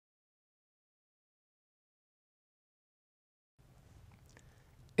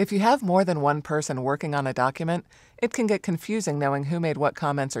If you have more than one person working on a document, it can get confusing knowing who made what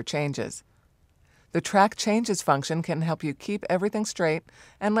comments or changes. The Track Changes function can help you keep everything straight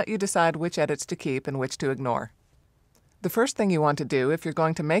and let you decide which edits to keep and which to ignore. The first thing you want to do if you're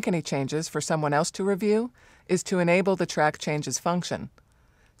going to make any changes for someone else to review is to enable the Track Changes function.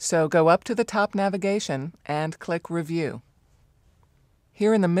 So go up to the top navigation and click Review.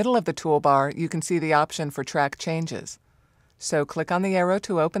 Here in the middle of the toolbar, you can see the option for Track Changes. So click on the arrow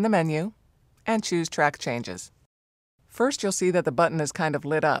to open the menu and choose Track Changes. First, you'll see that the button is kind of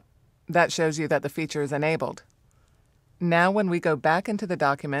lit up. That shows you that the feature is enabled. Now, when we go back into the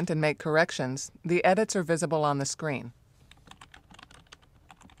document and make corrections, the edits are visible on the screen.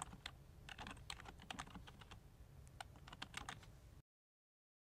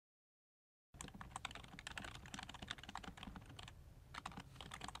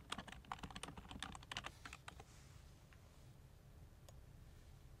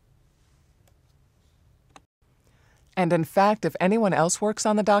 And in fact, if anyone else works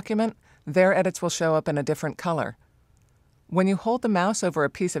on the document, their edits will show up in a different color. When you hold the mouse over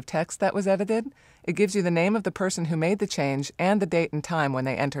a piece of text that was edited, it gives you the name of the person who made the change and the date and time when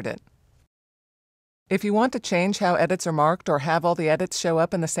they entered it. If you want to change how edits are marked or have all the edits show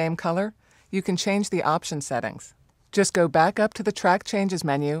up in the same color, you can change the option settings. Just go back up to the Track Changes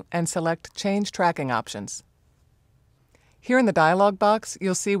menu and select Change Tracking Options. Here in the dialog box,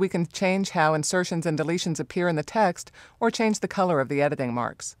 you'll see we can change how insertions and deletions appear in the text or change the color of the editing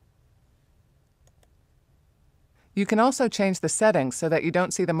marks. You can also change the settings so that you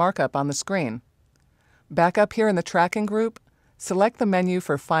don't see the markup on the screen. Back up here in the Tracking group, select the menu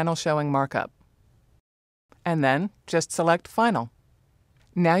for Final Showing Markup. And then just select Final.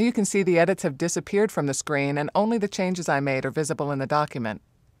 Now you can see the edits have disappeared from the screen and only the changes I made are visible in the document.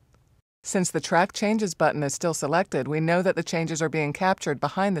 Since the Track Changes button is still selected, we know that the changes are being captured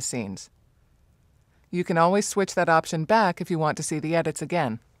behind the scenes. You can always switch that option back if you want to see the edits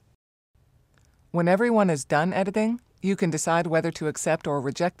again. When everyone is done editing, you can decide whether to accept or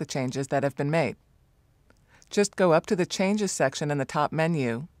reject the changes that have been made. Just go up to the Changes section in the top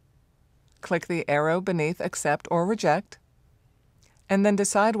menu, click the arrow beneath Accept or Reject, and then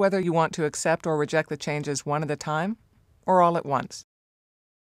decide whether you want to accept or reject the changes one at a time or all at once.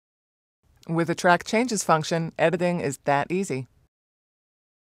 With the Track Changes function, editing is that easy.